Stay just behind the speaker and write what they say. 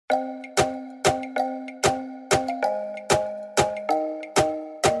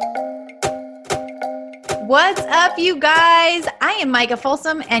What's up, you guys? I am Micah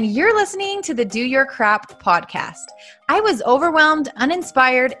Folsom, and you're listening to the Do Your Crap podcast. I was overwhelmed,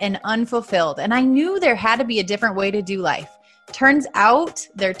 uninspired, and unfulfilled, and I knew there had to be a different way to do life. Turns out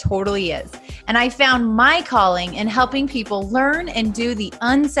there totally is. And I found my calling in helping people learn and do the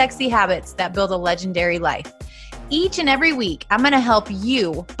unsexy habits that build a legendary life. Each and every week, I'm going to help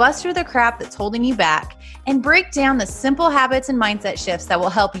you bust through the crap that's holding you back and break down the simple habits and mindset shifts that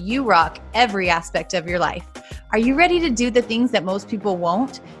will help you rock every aspect of your life. Are you ready to do the things that most people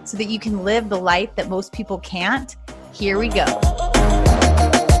won't so that you can live the life that most people can't? Here we go.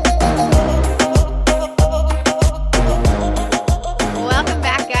 Welcome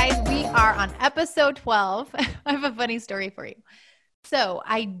back, guys. We are on episode 12. I have a funny story for you. So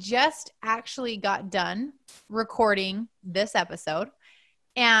I just actually got done recording this episode,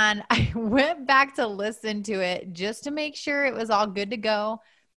 and I went back to listen to it just to make sure it was all good to go,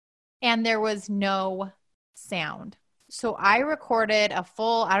 and there was no sound. So I recorded a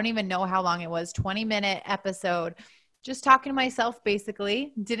full, I don't even know how long it was, 20-minute episode, just talking to myself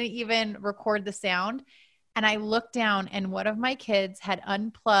basically, didn't even record the sound. And I looked down and one of my kids had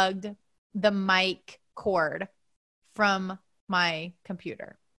unplugged the mic cord from my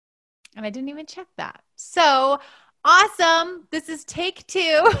computer. And I didn't even check that. So awesome. This is take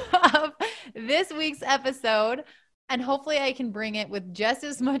 2 of this week's episode. And hopefully I can bring it with just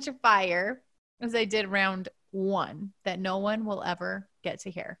as much fire as I did round 1 that no one will ever get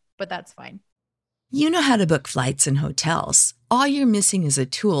to hear, but that's fine. You know how to book flights and hotels. All you're missing is a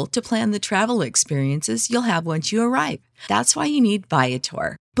tool to plan the travel experiences you'll have once you arrive. That's why you need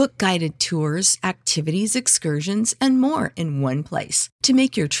Viator. Book guided tours, activities, excursions, and more in one place to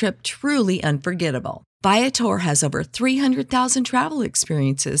make your trip truly unforgettable. Viator has over 300,000 travel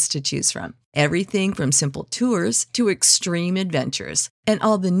experiences to choose from. Everything from simple tours to extreme adventures and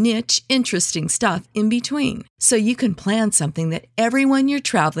all the niche, interesting stuff in between. So you can plan something that everyone you're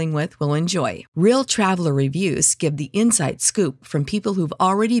traveling with will enjoy. Real traveler reviews give the inside scoop from people who've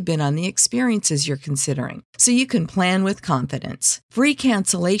already been on the experiences you're considering. So you can plan with confidence. Free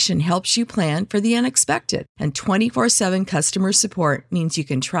cancellation helps you plan for the unexpected. And 24/7 customer support means you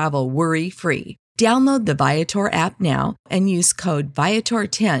can travel worry-free. Download the Viator app now and use code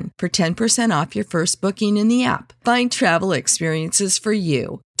Viator10 for 10% off your first booking in the app. Find travel experiences for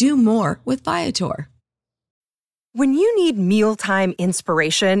you. Do more with Viator. When you need mealtime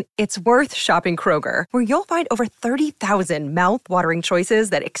inspiration, it's worth shopping Kroger, where you'll find over 30,000 mouth-watering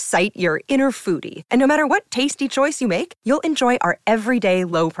choices that excite your inner foodie. And no matter what tasty choice you make, you'll enjoy our everyday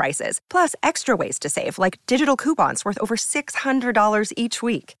low prices, plus extra ways to save, like digital coupons worth over $600 each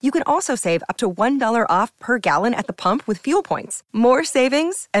week. You can also save up to $1 off per gallon at the pump with fuel points. More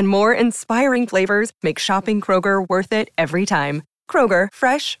savings and more inspiring flavors make shopping Kroger worth it every time. Kroger,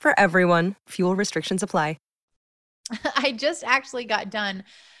 fresh for everyone. Fuel restrictions apply. I just actually got done.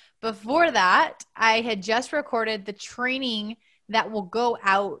 Before that, I had just recorded the training that will go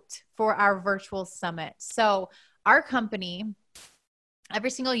out for our virtual summit. So our company,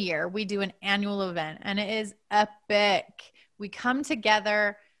 every single year, we do an annual event, and it is epic. We come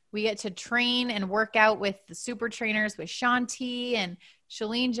together, we get to train and work out with the super trainers, with Shanti and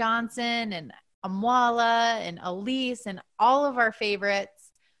Shalene Johnson and Amwala and Elise and all of our favorites.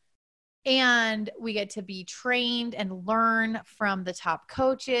 And we get to be trained and learn from the top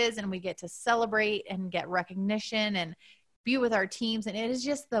coaches, and we get to celebrate and get recognition and be with our teams. And it is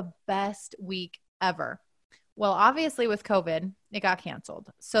just the best week ever. Well, obviously with COVID, it got canceled.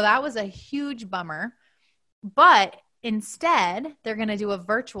 So that was a huge bummer, but instead they're going to do a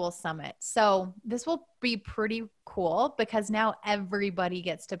virtual summit. So this will be pretty cool because now everybody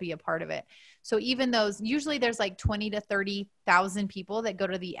gets to be a part of it. So even those, usually there's like 20 to 30,000 people that go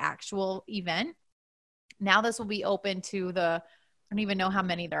to the actual event. Now this will be open to I don't even know how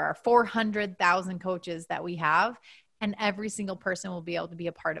many there are, 400,000 coaches that we have, and every single person will be able to be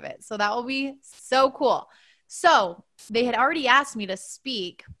a part of it. So that will be so cool. So they had already asked me to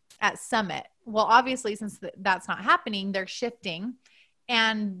speak at Summit. Well, obviously, since that's not happening, they're shifting.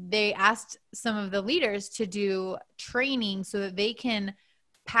 And they asked some of the leaders to do training so that they can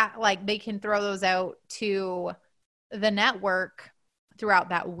they can throw those out to the network throughout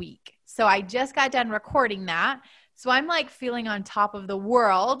that week. So I just got done recording that. So I'm like feeling on top of the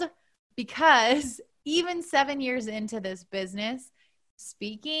world because even 7 years into this business,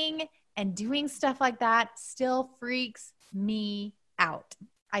 speaking and doing stuff like that still freaks me out.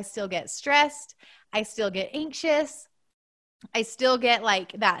 I still get stressed. I still get anxious. I still get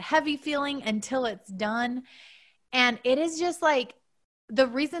like that heavy feeling until it's done. And it is just like the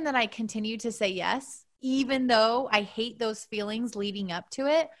reason that I continue to say yes, even though I hate those feelings leading up to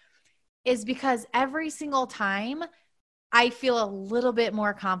it, is because every single time I feel a little bit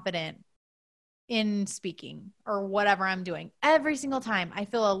more confident in speaking or whatever I'm doing. Every single time I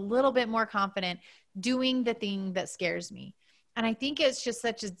feel a little bit more confident doing the thing that scares me. And I think it's just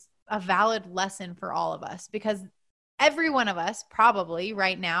such a valid lesson for all of us, because every one of us probably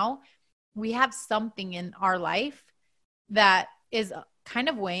right now, we have something in our life that is kind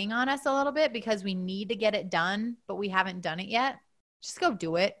of weighing on us a little bit because we need to get it done, but we haven't done it yet. Just go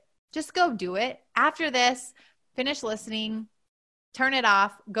do it. Just go do it. After this, finish listening, turn it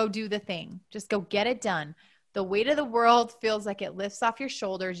off, go do the thing. Just go get it done. The weight of the world feels like it lifts off your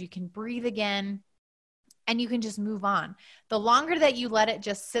shoulders. You can breathe again and you can just move on. The longer that you let it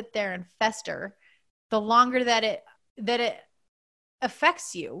just sit there and fester, the longer that it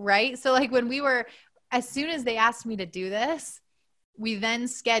affects you, right? So like as soon as they asked me to do this, we then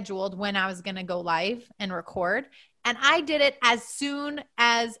scheduled when I was going to go live and record. And I did it as soon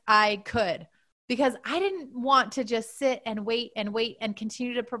as I could, because I didn't want to just sit and wait and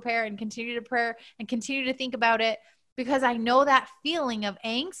continue to prepare and continue to pray and continue to think about it, because I know that feeling of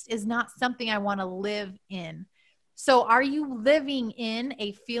angst is not something I want to live in. So are you living in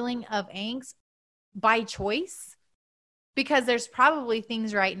a feeling of angst by choice? Because there's probably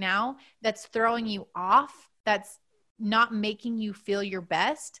things right now that's throwing you off, that's not making you feel your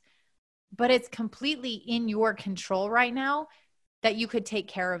best, but it's completely in your control right now that you could take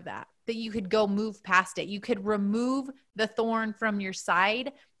care of that you could go move past it. You could remove the thorn from your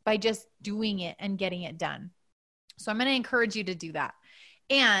side by just doing it and getting it done. So I'm going to encourage you to do that.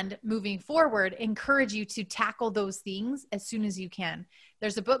 And moving forward, encourage you to tackle those things as soon as you can.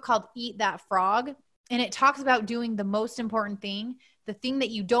 There's a book called Eat That Frog, and it talks about doing the most important thing, the thing that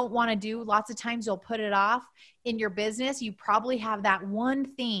you don't want to do. Lots of times you'll put it off in your business. You probably have that one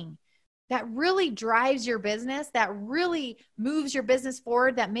thing that really drives your business, that really moves your business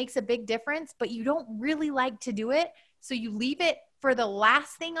forward, that makes a big difference, but you don't really like to do it. So you leave it for the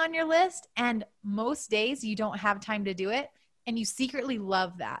last thing on your list, and most days you don't have time to do it. And you secretly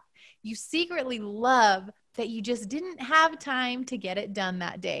love that. You secretly love that you just didn't have time to get it done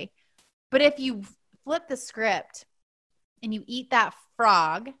that day. But if you flip the script and you eat that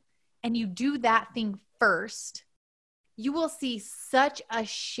frog and you do that thing first, you will see such a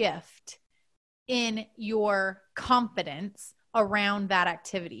shift in your confidence around that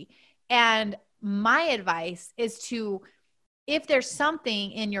activity. And my advice is to, if there's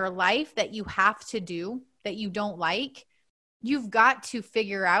something in your life that you have to do that you don't like, you've got to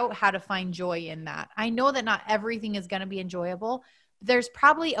figure out how to find joy in that. I know that not everything is going to be enjoyable. There's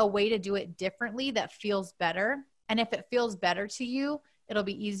probably a way to do it differently that feels better. And if it feels better to you, it'll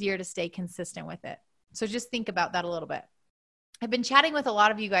be easier to stay consistent with it. So just think about that a little bit. I've been chatting with a lot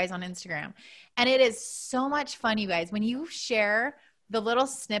of you guys on Instagram, and it is so much fun, you guys, when you share the little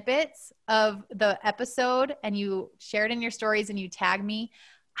snippets of the episode and you share it in your stories and you tag me.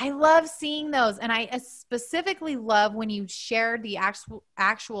 I love seeing those. And I specifically love when you share the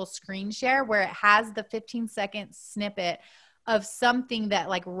actual screen share where it has the 15-second snippet of something that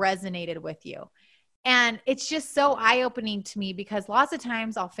like resonated with you. And it's just so eye-opening to me, because lots of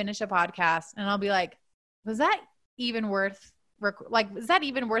times I'll finish a podcast and I'll be like, was that even worth is that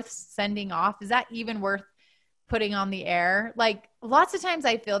even worth sending off? Is that even worth putting on the air? Like lots of times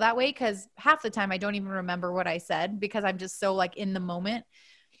I feel that way, because half the time I don't even remember what I said because I'm just so like in the moment.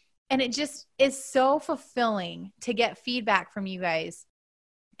 And it just is so fulfilling to get feedback from you guys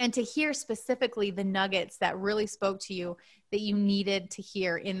and to hear specifically the nuggets that really spoke to you that you needed to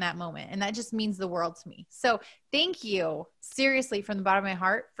hear in that moment. And that just means the world to me. So thank you seriously from the bottom of my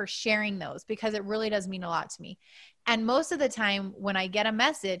heart for sharing those, because it really does mean a lot to me. And most of the time when I get a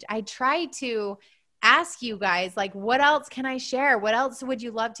message, I try to ask you guys, like, what else can I share? What else would you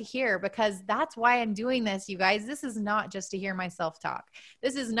love to hear? Because that's why I'm doing this, you guys. This is not just to hear myself talk.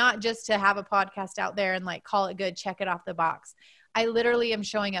 This is not just to have a podcast out there and like call it good, check it off the box. I literally am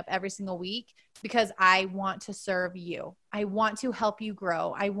showing up every single week because I want to serve you. I want to help you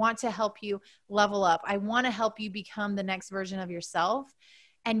grow. I want to help you level up. I want to help you become the next version of yourself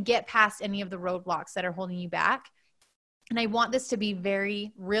and get past any of the roadblocks that are holding you back. And I want this to be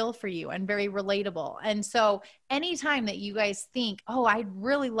very real for you and very relatable. And so anytime that you guys think, oh, I'd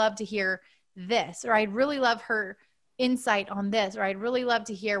really love to hear this, or I'd really love her insight on this, or I'd really love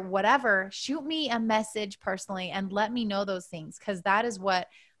to hear whatever, shoot me a message personally and let me know those things, because that is what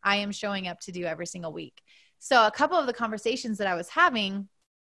I am showing up to do every single week. So a couple of the conversations that I was having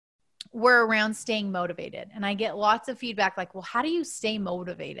were around staying motivated. And I get lots of feedback like, well, how do you stay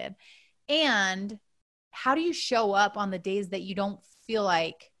motivated? And how do you show up on the days that you don't feel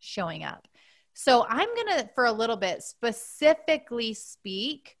like showing up? So I'm going to, for a little bit, specifically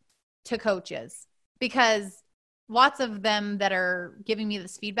speak to coaches because lots of them that are giving me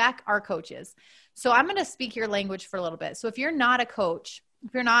this feedback are coaches. So I'm going to speak your language for a little bit. So if you're not a coach,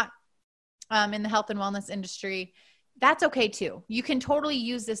 if you're not in the health and wellness industry, that's okay too. You can totally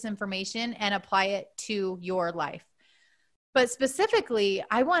use this information and apply it to your life. But specifically,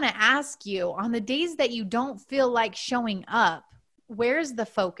 I want to ask you, on the days that you don't feel like showing up, where's the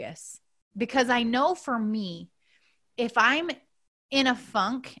focus? Because I know for me, if I'm in a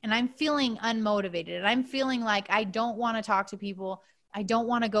funk and I'm feeling unmotivated and I'm feeling like I don't want to talk to people, I don't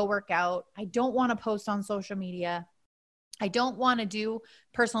want to go work out, I don't want to post on social media, I don't want to do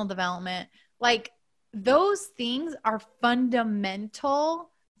personal development, like those things are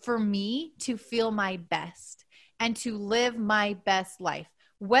fundamental for me to feel my best and to live my best life.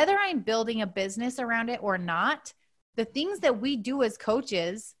 Whether I'm building a business around it or not, the things that we do as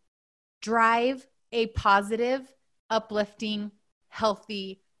coaches drive a positive, uplifting,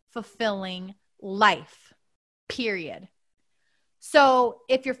 healthy, fulfilling life, period. So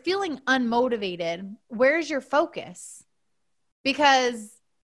if you're feeling unmotivated, where's your focus? Because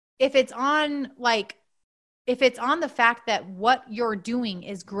if it's on the fact that what you're doing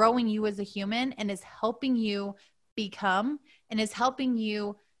is growing you as a human and is helping you become and is helping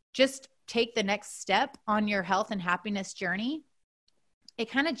you just take the next step on your health and happiness journey, it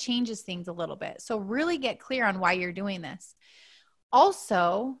kind of changes things a little bit. So really get clear on why you're doing this.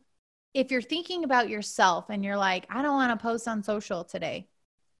 Also, if you're thinking about yourself and you're like, I don't want to post on social today.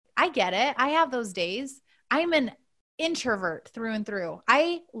 I get it. I have those days. I'm an introvert through and through.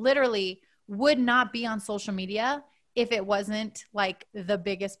 I literally would not be on social media if it wasn't like the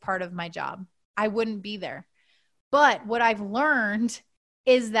biggest part of my job. I wouldn't be there. But what I've learned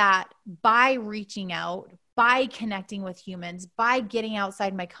is that by reaching out, by connecting with humans, by getting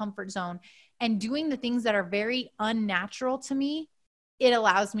outside my comfort zone and doing the things that are very unnatural to me, it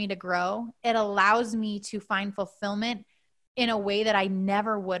allows me to grow. It allows me to find fulfillment in a way that I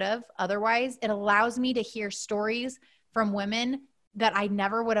never would have otherwise. It allows me to hear stories from women that I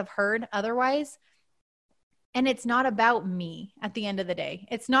never would have heard otherwise. And it's not about me at the end of the day.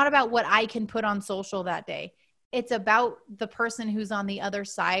 It's not about what I can put on social that day. It's about the person who's on the other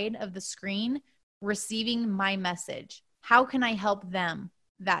side of the screen receiving my message. How can I help them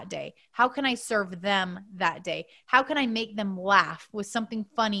that day? How can I serve them that day? How can I make them laugh with something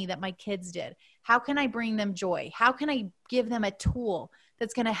funny that my kids did? How can I bring them joy? How can I give them a tool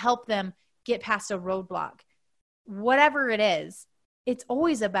that's going to help them get past a roadblock? Whatever it is, it's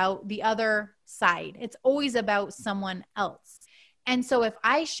always about the other side. It's always about someone else. And so if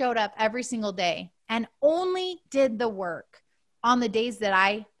I showed up every single day and only did the work on the days that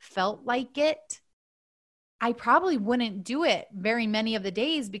I felt like it, I probably wouldn't do it very many of the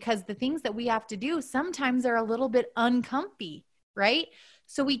days because the things that we have to do sometimes are a little bit uncomfy, right?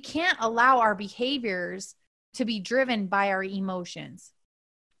 So we can't allow our behaviors to be driven by our emotions.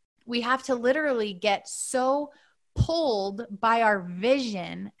 We have to literally get so pulled by our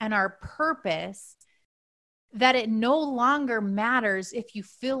vision and our purpose that it no longer matters if you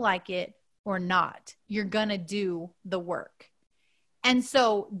feel like it or not. You're going to do the work. And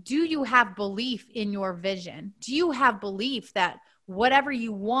so, do you have belief in your vision? Do you have belief that whatever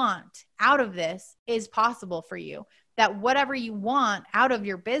you want out of this is possible for you? That whatever you want out of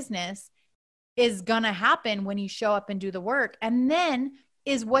your business is going to happen when you show up and do the work? And then,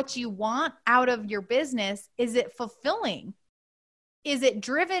 is what you want out of your business, is it fulfilling? Is it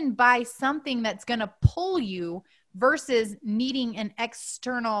driven by something that's going to pull you versus needing an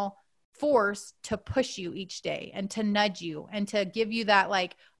external force to push you each day and to nudge you and to give you that,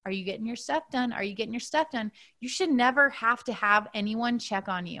 like, are you getting your stuff done? Are you getting your stuff done? You should never have to have anyone check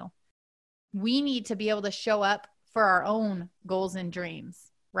on you. We need to be able to show up for our own goals and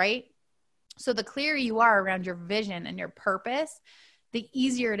dreams, right? So the clearer you are around your vision and your purpose, the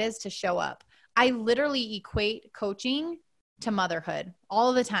easier it is to show up. I literally equate coaching to motherhood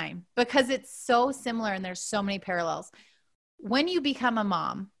all the time because it's so similar and there's so many parallels. When you become a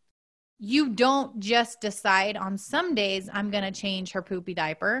mom, you don't just decide on some days I'm going to change her poopy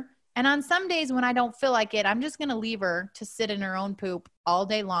diaper. And on some days when I don't feel like it, I'm just going to leave her to sit in her own poop all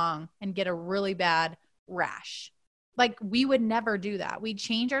day long and get a really bad rash. Like, we would never do that. We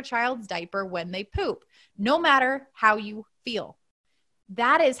change our child's diaper when they poop, no matter how you feel.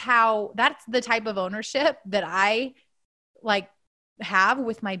 That's the type of ownership that I have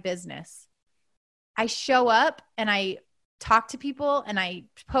with my business. I show up and I talk to people and I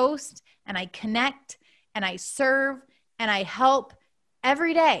post and I connect and I serve and I help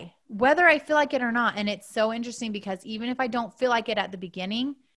every day, whether I feel like it or not. And it's so interesting because even if I don't feel like it at the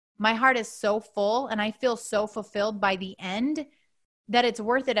beginning, my heart is so full and I feel so fulfilled by the end that it's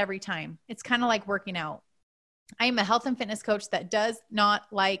worth it every time. It's kind of like working out. I am a health and fitness coach that does not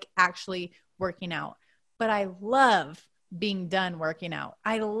like actually working out, but I love being done working out.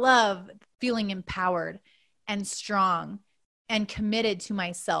 I love feeling empowered and strong and committed to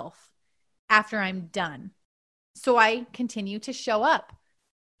myself after I'm done. So I continue to show up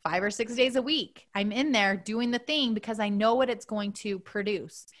 5 or 6 days a week. I'm in there doing the thing because I know what it's going to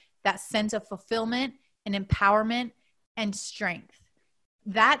produce, that sense of fulfillment and empowerment and strength.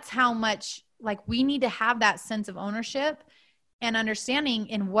 That's how much we need to have that sense of ownership and understanding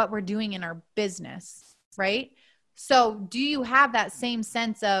in what we're doing in our business, right? So do you have that same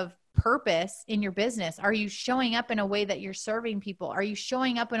sense of purpose in your business? Are you showing up in a way that you're serving people? Are you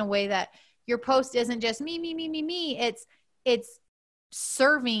showing up in a way that your post isn't just me? It's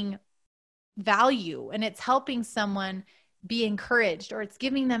serving value, and it's helping someone be encouraged, or it's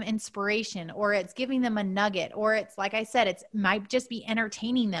giving them inspiration, or it's giving them a nugget, or it's, like I said, it might just be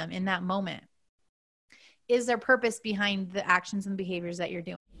entertaining them in that moment. Is there purpose behind the actions and behaviors that you're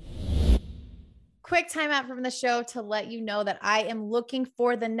doing? Quick time out from the show to let you know that I am looking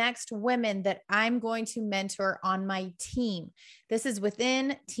for the next women that I'm going to mentor on my team. This is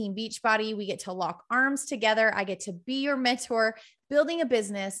within Team Beachbody. We get to lock arms together. I get to be your mentor, building a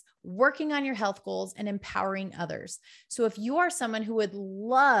business, working on your health goals, and empowering others. So if you are someone who would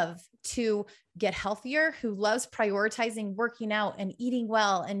love to get healthier, who loves prioritizing working out and eating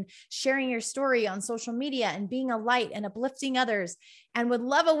well and sharing your story on social media and being a light and uplifting others, and would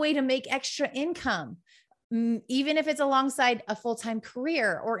love a way to make extra income, even if it's alongside a full-time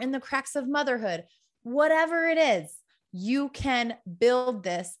career or in the cracks of motherhood, whatever it is, you can build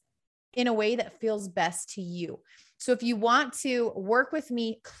this in a way that feels best to you. So if you want to work with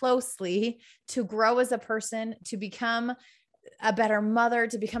me closely to grow as a person, to become a better mother,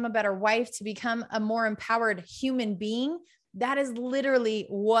 to become a better wife, to become a more empowered human being, that is literally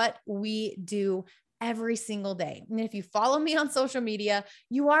what we do every single day. And if you follow me on social media,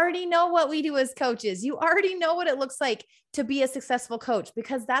 you already know what we do as coaches. You already know what it looks like to be a successful coach,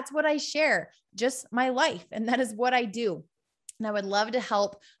 because that's what I share, just my life. And that is what I do. And I would love to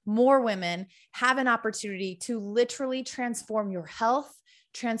help more women have an opportunity to literally transform your health,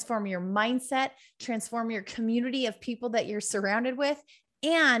 transform your mindset, transform your community of people that you're surrounded with,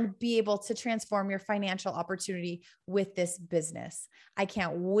 and be able to transform your financial opportunity with this business. I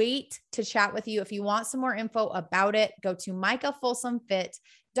can't wait to chat with you. If you want some more info about it, go to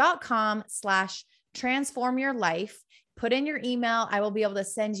micahfolsomfit.com/transformyourlife. Put in your email. I will be able to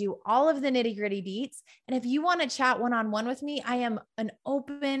send you all of the nitty-gritty deets. And if you want to chat one-on-one with me, I am an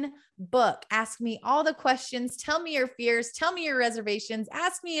open book. Ask me all the questions. Tell me your fears. Tell me your reservations.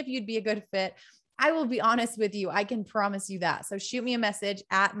 Ask me if you'd be a good fit. I will be honest with you. I can promise you that. So shoot me a message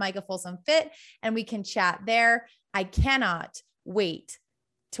at micahfolsomfit and we can chat there. I cannot wait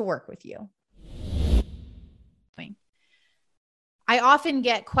to work with you. I often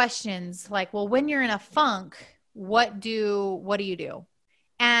get questions like, well, when you're in a funk, what do you do?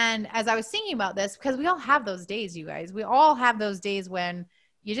 And as I was thinking about this, because we all have those days, you guys, we all have those days when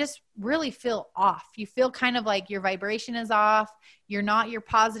you just really feel off. You feel kind of like your vibration is off. You're not your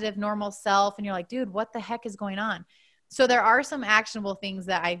positive, normal self. And you're like, dude, what the heck is going on? So there are some actionable things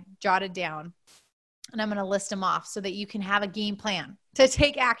that I jotted down, and I'm going to list them off so that you can have a game plan to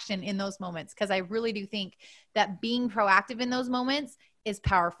take action in those moments. Because I really do think that being proactive in those moments is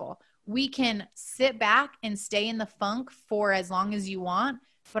powerful. We can sit back and stay in the funk for as long as you want,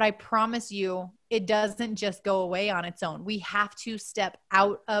 but I promise you, it doesn't just go away on its own. We have to step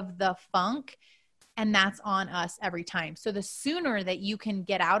out of the funk, and that's on us every time. So the sooner that you can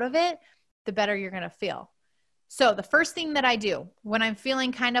get out of it, the better you're going to feel. So the first thing that I do when I'm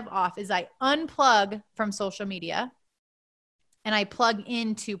feeling kind of off is I unplug from social media and I plug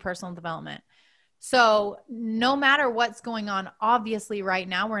into personal development. So no matter what's going on, obviously right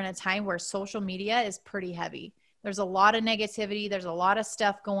now we're in a time where social media is pretty heavy. There's a lot of negativity. There's a lot of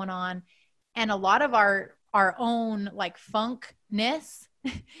stuff going on. And a lot of our own like funkness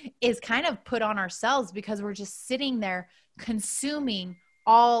is kind of put on ourselves because we're just sitting there consuming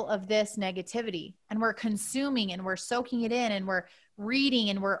all of this negativity, and we're consuming and we're soaking it in and we're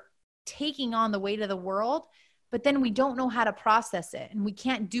reading and we're taking on the weight of the world, but then we don't know how to process it and we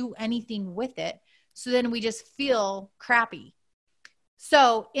can't do anything with it. So then we just feel crappy.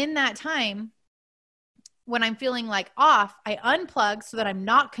 So in that time, when I'm feeling like off, I unplug so that I'm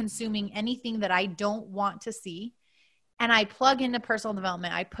not consuming anything that I don't want to see. And I plug into personal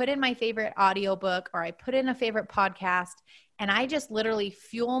development. I put in my favorite audiobook or I put in a favorite podcast, and I just literally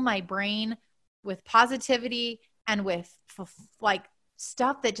fuel my brain with positivity and with like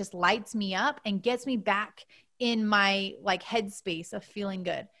stuff that just lights me up and gets me back in my like headspace of feeling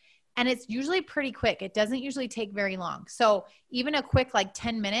good. And it's usually pretty quick. It doesn't usually take very long. So even a quick like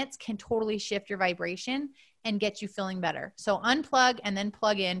 10 minutes can totally shift your vibration and get you feeling better. So unplug and then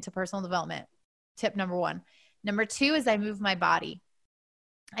plug in to personal development. Tip number 1. Number 2 is I move my body.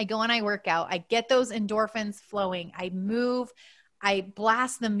 I go and I work out. I get those endorphins flowing. I move. I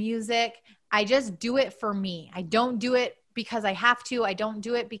blast the music. I just do it for me. I don't do it because I have to. I don't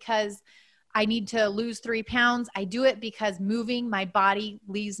do it because I need to lose 3 pounds. I do it because moving my body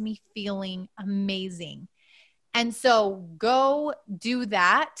leaves me feeling amazing. And so go do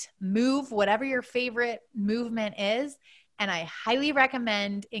that. Move whatever your favorite movement is. And I highly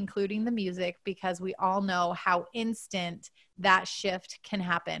recommend including the music because we all know how instant that shift can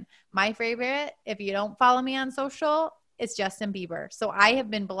happen. My favorite, if you don't follow me on social, is Justin Bieber. So I have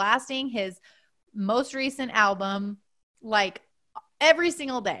been blasting his most recent album like every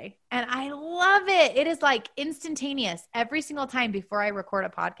single day. And I love it. It is like instantaneous. Every single time before I record a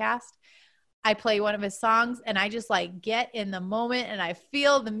podcast, I play one of his songs and I just like get in the moment and I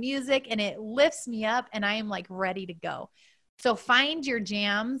feel the music and it lifts me up and I am like ready to go. So find your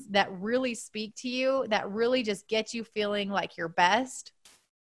jams that really speak to you, that really just get you feeling like your best,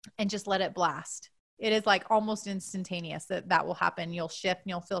 and just let it blast. It is like almost instantaneous that will happen. You'll shift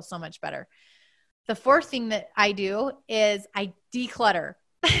and you'll feel so much better. The 4th thing that I do is I declutter.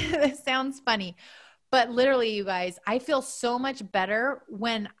 This sounds funny, but literally, you guys, I feel so much better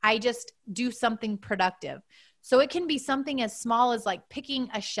when I just do something productive. So it can be something as small as like picking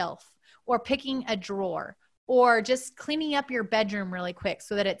a shelf or picking a drawer or just cleaning up your bedroom really quick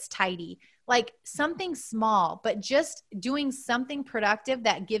so that it's tidy. Like something small, but just doing something productive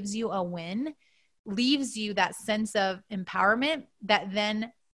that gives you a win leaves you that sense of empowerment that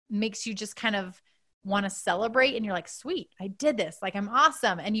then makes you just kind of want to celebrate. And you're like, sweet, I did this. Like, I'm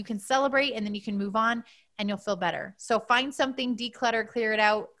awesome. And you can celebrate and then you can move on and you'll feel better. So find something, declutter, clear it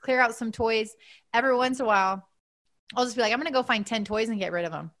out, clear out some toys. Every once in a while, I'll just be like, I'm going to go find 10 toys and get rid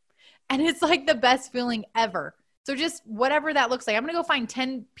of them. And it's like the best feeling ever. So just whatever that looks like, I'm going to go find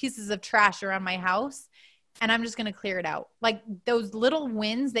 10 pieces of trash around my house and I'm just going to clear it out. Like those little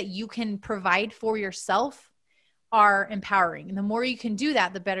wins that you can provide for yourself are empowering. And the more you can do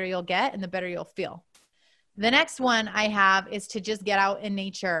that, the better you'll get and the better you'll feel. The next one I have is to just get out in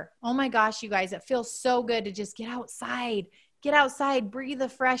nature. Oh my gosh, you guys, it feels so good to just get outside, breathe the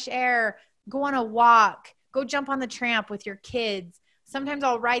fresh air, go on a walk, go jump on the tramp with your kids. Sometimes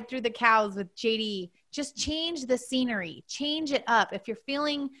I'll ride through the cows with JD. Just change the scenery, change it up. If you're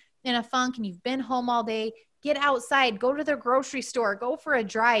feeling in a funk and you've been home all day, get outside, go to the grocery store, go for a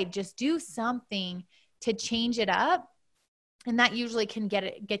drive, just do something to change it up. And that usually can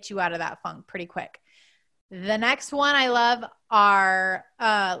get you out of that funk pretty quick. The next one I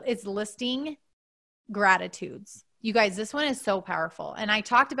love is listing gratitudes. You guys, this one is so powerful. And I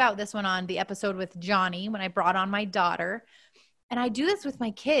talked about this one on the episode with Johnny when I brought on my daughter. And I do this with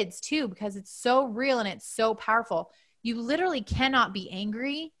my kids too, because it's so real and it's so powerful. You literally cannot be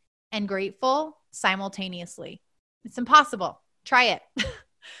angry and grateful simultaneously. It's impossible. Try it.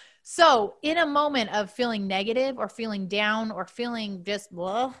 So in a moment of feeling negative or feeling down or feeling just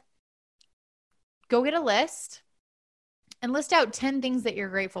blah, go get a list and list out 10 things that you're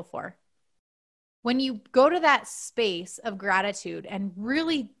grateful for. When you go to that space of gratitude and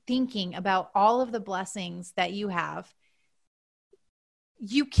really thinking about all of the blessings that you have,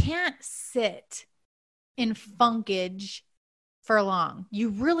 you can't sit in funkage for long. You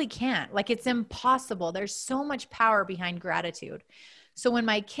really can't. Like, it's impossible. There's so much power behind gratitude. So when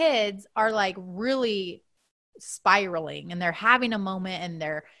my kids are like really spiraling and they're having a moment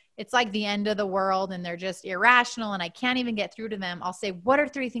and it's like the end of the world and they're just irrational and I can't even get through to them, I'll say, what are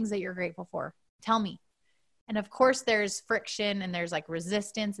 3 things that you're grateful for? Tell me. And of course there's friction and there's like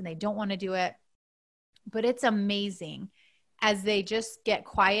resistance and they don't want to do it, but it's amazing as they just get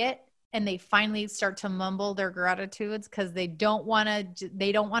quiet and they finally start to mumble their gratitudes because they don't want to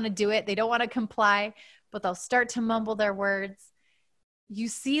do it. They don't want to comply, but they'll start to mumble their words. You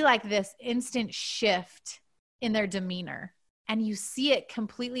see like this instant shift in their demeanor and you see it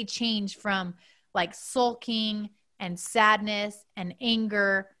completely change from like sulking and sadness and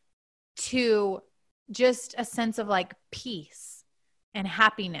anger to just a sense of like peace and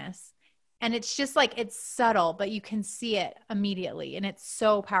happiness. And it's just like, it's subtle, but you can see it immediately. And it's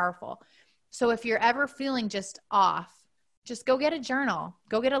so powerful. So if you're ever feeling just off, just go get a journal,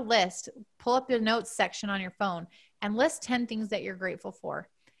 go get a list, pull up the notes section on your phone and list 10 things that you're grateful for.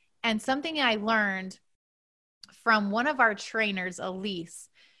 And something I learned from one of our trainers, Elise,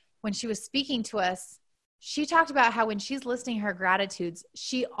 when she was speaking to us, she talked about how when she's listing her gratitudes,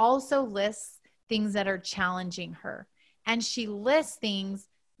 she also lists things that are challenging her. And she lists things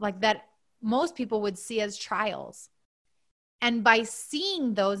like that most people would see as trials. And by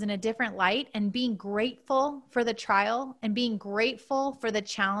seeing those in a different light and being grateful for the trial and being grateful for the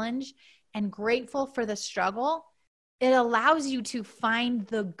challenge and grateful for the struggle, it allows you to find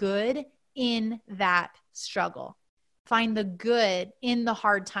the good in that struggle. Find the good in the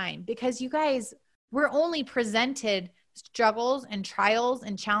hard time. Because you guys, we're only presented struggles and trials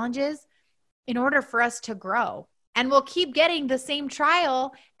and challenges in order for us to grow. And we'll keep getting the same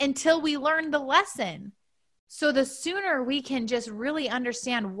trial until we learn the lesson. So the sooner we can just really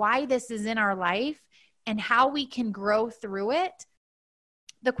understand why this is in our life and how we can grow through it,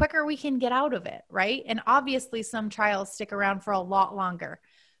 the quicker we can get out of it, right? And obviously some trials stick around for a lot longer,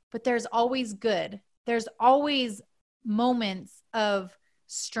 but there's always good. There's always moments of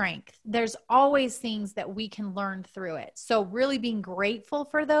strength. There's always things that we can learn through it. So really being grateful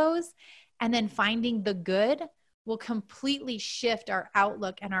for those and then finding the good will completely shift our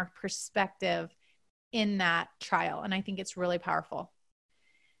outlook and our perspective in that trial. And I think it's really powerful.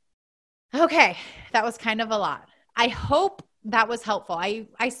 Okay, that was kind of a lot. I hope that was helpful.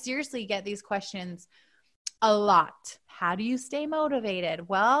 I seriously get these questions a lot. How do you stay motivated?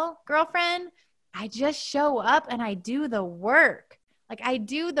 Well, girlfriend, I just show up and I do the work. Like I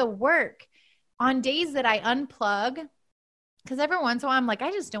do the work on days that I unplug, because every once in a while I'm like,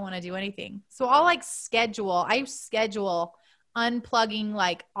 I just don't want to do anything. So I schedule unplugging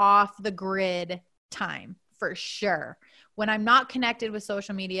like off the grid time for sure. When I'm not connected with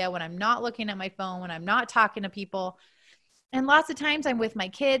social media, when I'm not looking at my phone, when I'm not talking to people. And lots of times I'm with my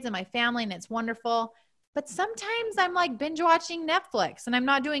kids and my family and it's wonderful. But sometimes I'm like binge watching Netflix and I'm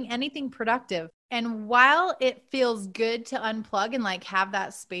not doing anything productive. And while it feels good to unplug and like have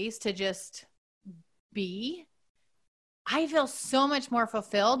that space to just be, I feel so much more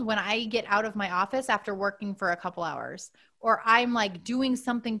fulfilled when I get out of my office after working for a couple hours, or I'm like doing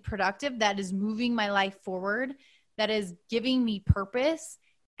something productive that is moving my life forward, that is giving me purpose.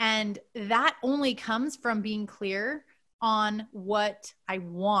 And that only comes from being clear on what I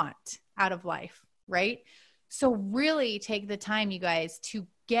want out of life, right? So really take the time, you guys, to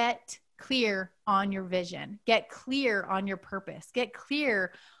get clear on your vision, get clear on your purpose, get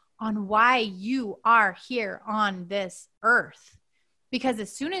clear on why you are here on this earth. Because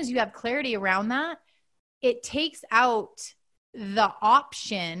as soon as you have clarity around that, it takes out the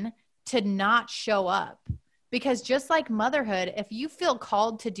option to not show up. Because just like motherhood, if you feel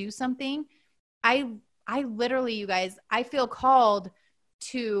called to do something, I literally, you guys, I feel called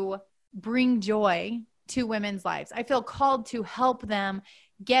to bring joy to women's lives. I feel called to help them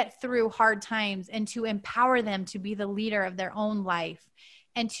get through hard times and to empower them to be the leader of their own life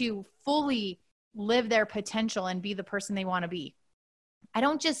and to fully live their potential and be the person they want to be. I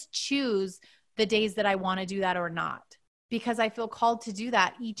don't just choose the days that I want to do that or not, because I feel called to do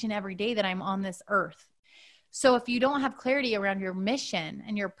that each and every day that I'm on this earth. So if you don't have clarity around your mission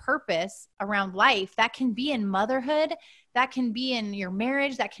and your purpose around life, that can be in motherhood, that can be in your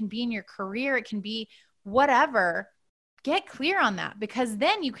marriage, that can be in your career, it can be whatever. Get clear on that, because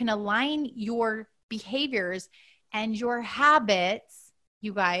then you can align your behaviors and your habits,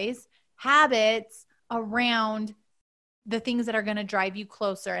 you guys, habits around the things that are going to drive you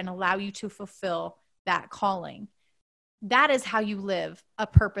closer and allow you to fulfill that calling. That is how you live a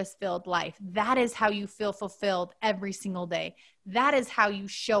purpose-filled life. That is how you feel fulfilled every single day. That is how you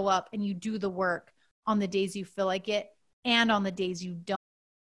show up and you do the work on the days you feel like it and on the days you don't.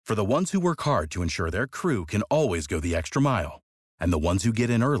 For the ones who work hard to ensure their crew can always go the extra mile, and the ones who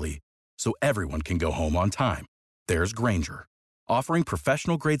get in early so everyone can go home on time, there's Grainger, offering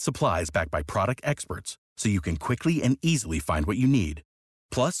professional-grade supplies backed by product experts so you can quickly and easily find what you need.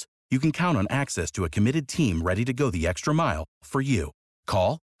 Plus, you can count on access to a committed team ready to go the extra mile for you.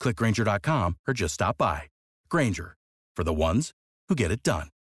 Call, click Grainger.com, or just stop by. Grainger, for the ones who get it done.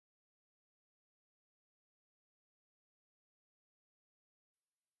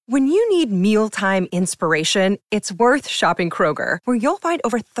 When you need mealtime inspiration, it's worth shopping Kroger, where you'll find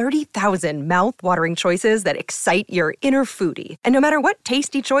over 30,000 mouth-watering choices that excite your inner foodie. And no matter what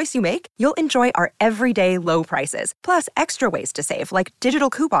tasty choice you make, you'll enjoy our everyday low prices, plus extra ways to save, like digital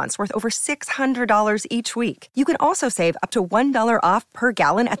coupons worth over $600 each week. You can also save up to $1 off per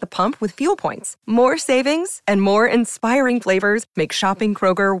gallon at the pump with fuel points. More savings and more inspiring flavors make shopping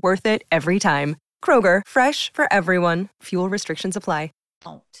Kroger worth it every time. Kroger, fresh for everyone. Fuel restrictions apply.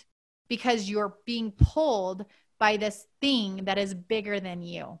 Because you're being pulled by this thing that is bigger than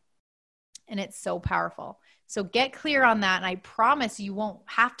you. And it's so powerful. So get clear on that. And I promise you won't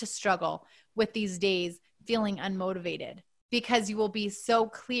have to struggle with these days feeling unmotivated, because you will be so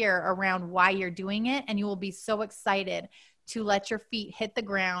clear around why you're doing it, and you will be so excited to let your feet hit the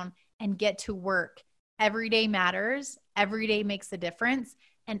ground and get to work. Every day matters. Every day makes a difference.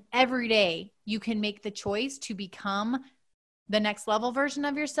 And every day you can make the choice to become the next level version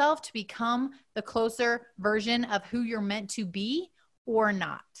of yourself, to become the closer version of who you're meant to be or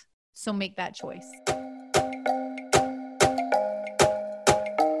not. So make that choice.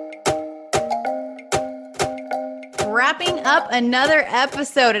 Wrapping up another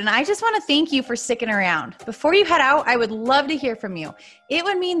episode, and I just want to thank you for sticking around. Before you head out, I would love to hear from you. It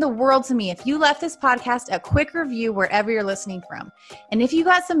would mean the world to me if you left this podcast a quick review wherever you're listening from. And if you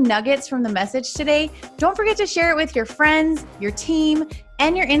got some nuggets from the message today, don't forget to share it with your friends, your team,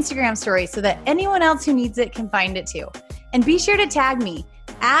 and your Instagram story so that anyone else who needs it can find it too. And be sure to tag me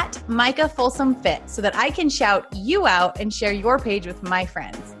at Micah Folsom Fit so that I can shout you out and share your page with my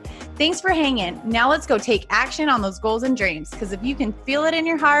friends. Thanks for hanging. Now let's go take action on those goals and dreams, because if you can feel it in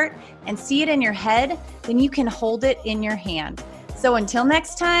your heart and see it in your head, then you can hold it in your hand. So until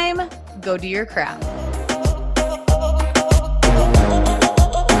next time, go do your crap.